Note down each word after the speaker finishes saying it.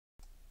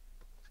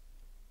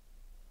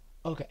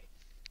Okay,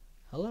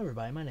 hello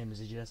everybody, my name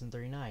is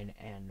AGS39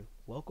 and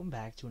welcome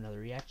back to another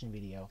reaction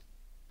video.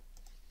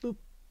 Boop.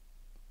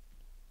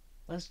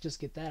 Let's just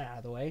get that out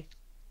of the way,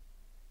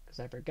 because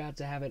I forgot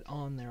to have it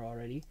on there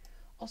already.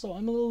 Also,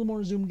 I'm a little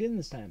more zoomed in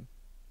this time.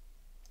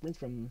 Went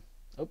from,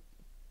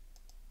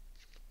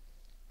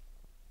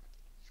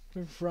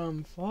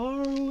 from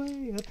far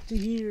away up to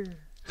here.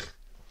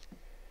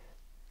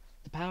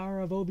 The power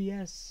of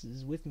OBS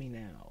is with me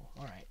now.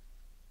 Alright.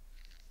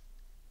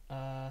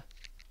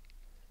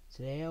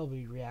 Today I'll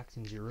be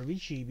reacting to RWBY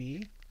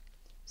Chibi,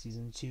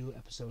 Season 2,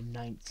 Episode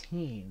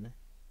 19,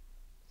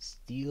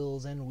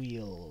 Steels and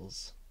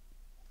Wheels.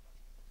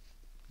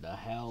 The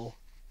hell?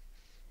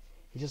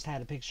 He just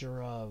had a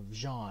picture of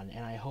Jean,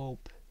 and I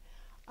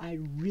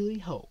really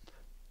hope,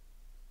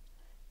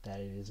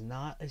 that it is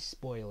not a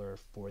spoiler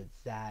for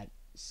that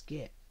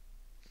skit,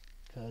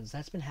 because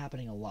that's been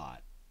happening a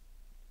lot.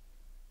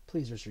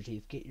 Please, Mr.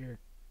 Teeth,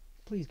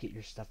 please get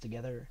your stuff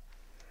together.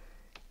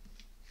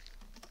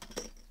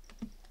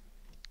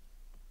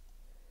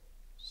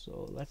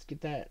 So let's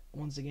get that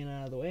once again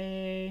out of the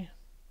way.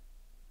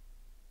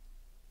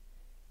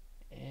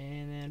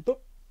 And then boop.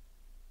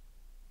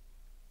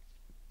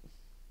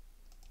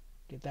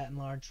 Get that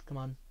enlarged, come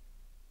on.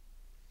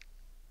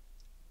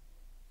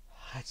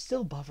 It's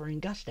still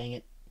buffering, gosh dang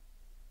it.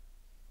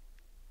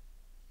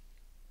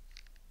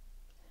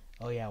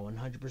 Oh yeah,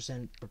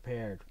 100%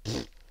 prepared.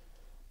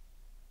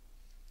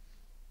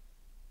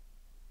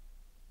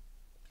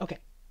 Okay.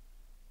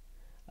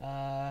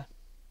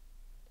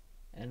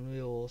 And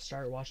we will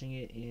start watching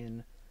it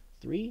in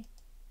 3,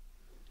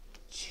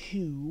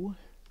 2,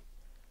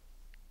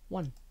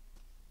 1.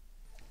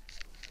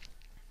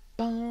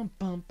 Bum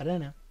bum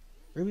banana.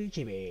 RWBY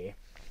Chibi.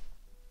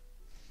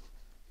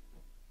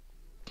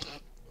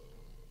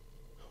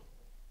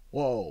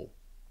 Whoa.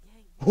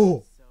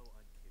 Oh. So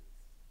uncouth.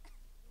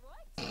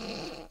 What?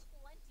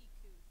 Plenty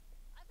couth.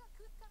 I've got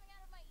couth coming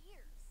out of my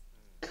ears.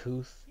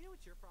 Couth. You know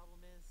what your problem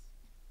is?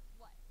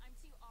 What? I'm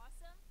too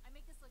awesome? I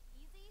make this look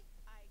easy?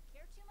 I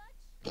care too much?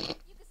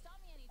 You can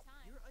stop me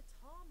anytime. You're a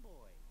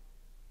tomboy.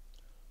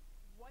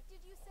 What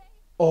did you say?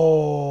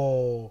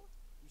 Oh.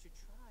 You should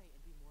try and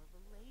be more of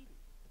a lady.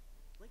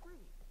 Like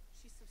Ruby.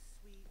 She's so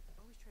sweet,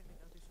 always trying to make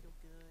others feel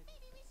good.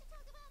 Maybe we should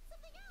talk about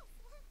something else.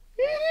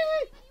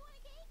 Anybody want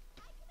a cake?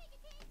 I can make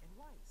a cake. And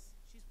Weiss.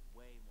 She's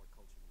way more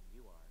cultured than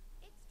you are.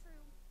 It's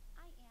true.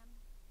 I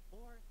am.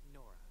 Or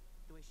Nora.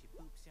 The way she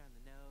boops you on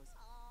the nose.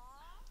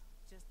 Aww.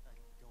 Just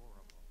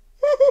adorable.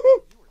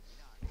 You are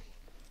not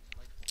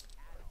like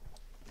at all.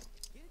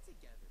 Get it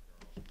together,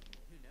 girl.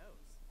 Who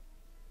knows?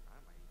 I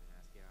might even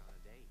ask you out on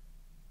a date.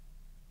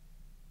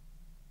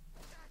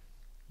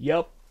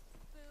 Yup.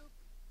 Boop.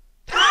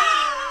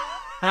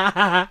 Well,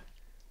 I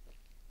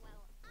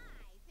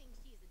think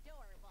she's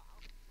adorable.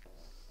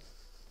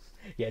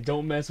 Yeah,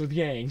 don't mess with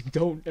Yang.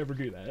 Don't ever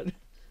do that.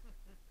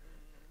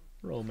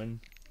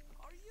 Roman.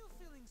 Are you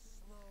feeling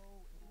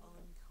slow and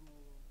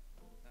uncool?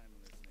 I'm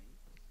listening.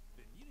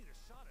 Then you need a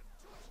shot of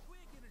George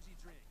Quick energy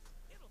drink.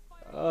 It'll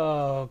fire you.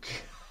 Oh,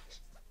 gosh.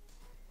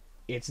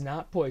 It's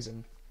not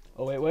poison.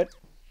 Oh, wait, what?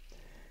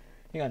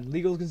 Hang on.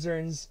 Legal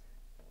concerns.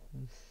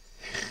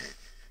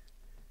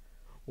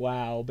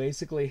 Wow,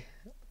 basically,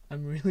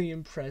 I'm really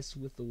impressed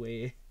with the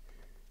way...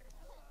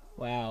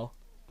 Wow.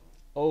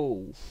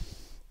 Oh.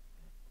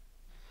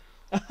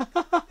 The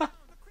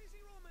crazy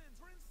Romans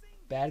were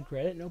insane. Bad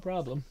credit? No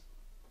problem.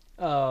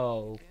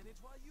 Oh. Manage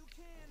while you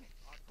can.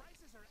 Our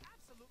prices are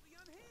absolutely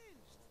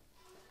unhinged.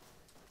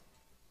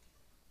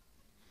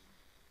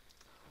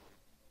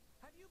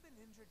 Have you been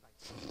injured by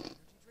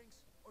energy drinks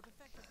or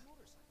defective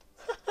motorcycles?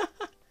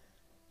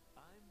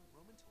 I'm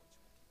Roman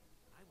Torchwick.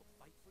 I will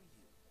fight for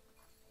you.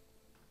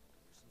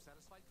 Here's some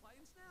satisfied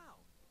clients now.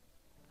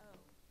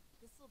 Oh,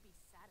 this will be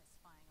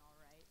satisfying, all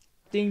right.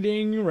 Ding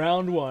ding,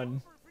 round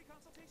one. For a free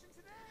consultation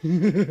today.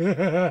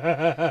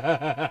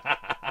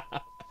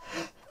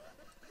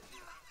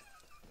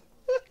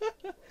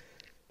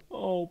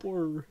 Oh,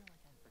 poor. I feel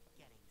like I'm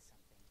forgetting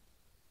something.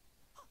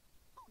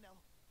 Oh no!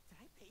 Did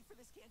I pay for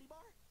this candy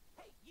bar?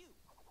 Hey, you!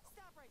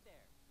 Stop right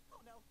there!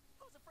 Oh no!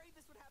 I was afraid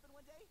this would happen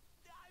one day.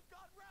 I've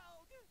gone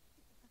rogue.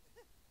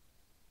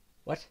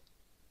 What?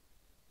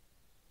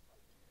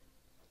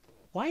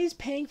 Why is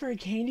paying for a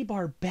candy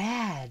bar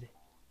bad?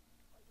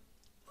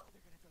 Oh,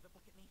 they're gonna throw the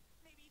book at me.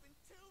 Maybe even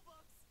 2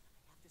 books.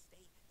 I have to stay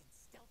in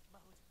stealth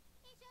mode.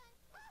 Hey, John.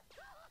 What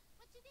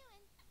you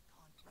doing?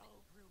 Gone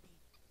rogue, Ruby.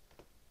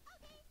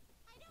 Okay,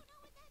 I don't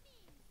know what that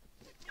means.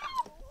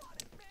 Oh, what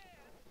a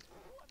man!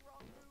 One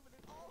wrong move and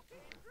it all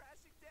came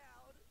crashing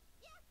down.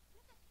 Yeah.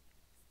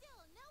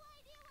 Still no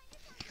idea what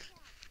you're talking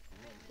about.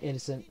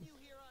 Innocent. Can you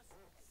hear us?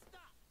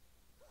 Stop!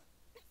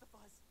 It's the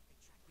fuzz. They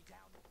tracked me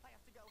down. I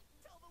have to go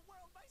tell the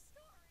world my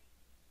story.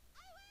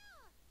 I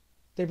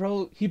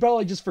will. He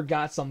probably just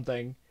forgot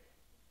something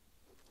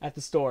at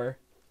the store.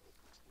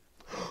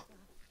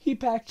 He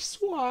packed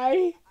Swy.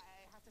 I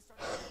have to start.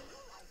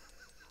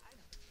 I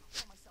know. I'll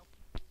tell myself.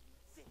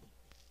 See.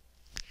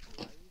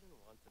 Do I even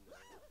want to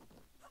know?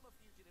 I'm a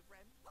fugitive,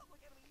 friend. Public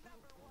enemy #1.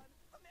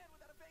 A man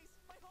without a face.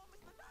 My home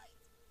is the night.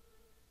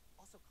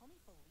 Also, call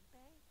me Felipe.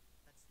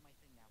 That's my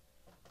thing now.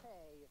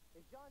 Hey,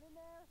 is John in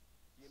there?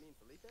 Do you mean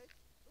Felipe?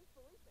 Who's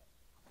Felipe?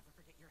 I'll never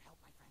forget your help,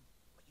 my friend.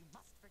 But you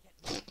must forget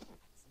me. I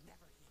was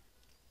never here.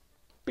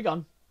 Be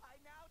gone. I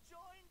now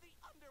join the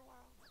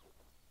underworld.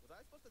 Was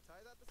I supposed to tie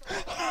that to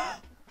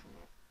something?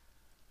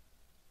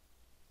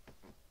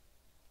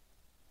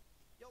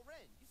 Yo,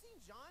 Ren, you seen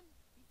John?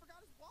 He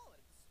forgot his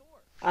wallet at the store.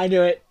 I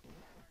knew it.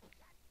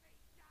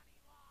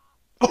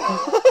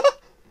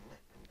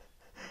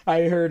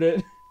 I heard it.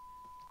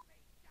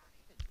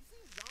 You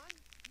seen John?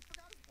 He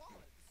forgot his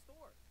wallet at the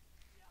store.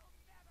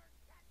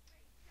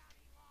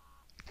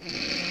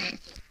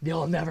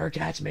 You'll never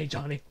catch me,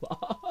 Johnny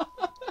Law.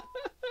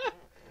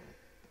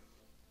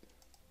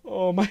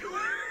 Oh my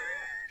word.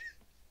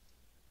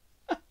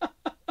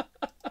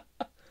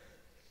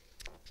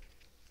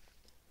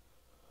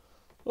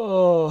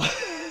 Oh.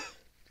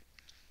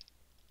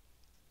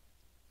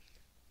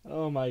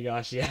 Oh my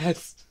gosh,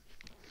 yes.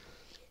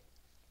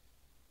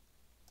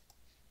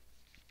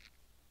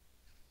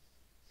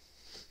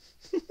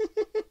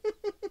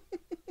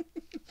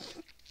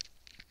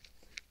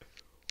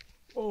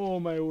 Oh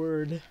my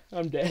word.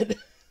 I'm dead.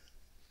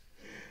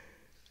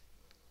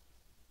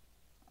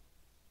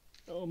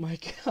 Oh my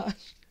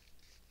gosh.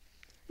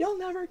 You'll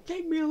never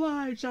take me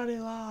alive, Johnny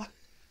Law.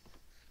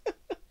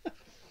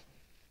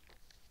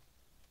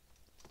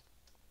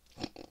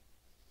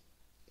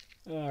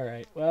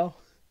 Alright, well.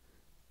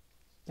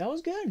 That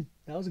was good.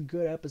 That was a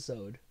good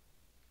episode.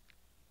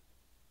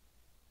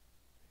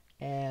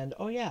 And,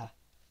 oh yeah.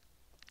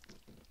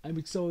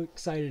 I'm so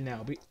excited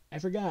now. I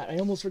forgot. I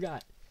almost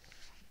forgot.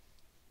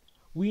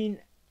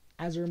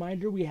 As a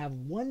reminder, we have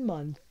 1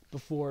 month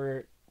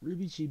before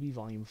RWBY Chibi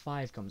Volume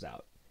 5 comes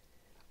out.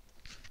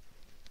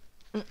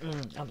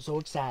 I'm so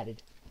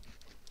excited.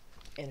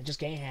 And I just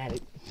can't have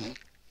it.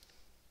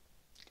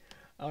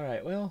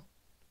 Alright, well,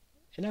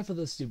 enough of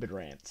the stupid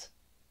rants.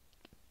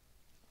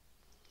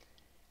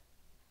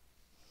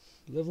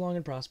 Live long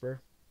and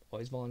prosper.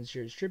 Always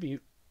volunteer as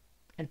tribute.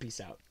 And peace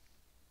out.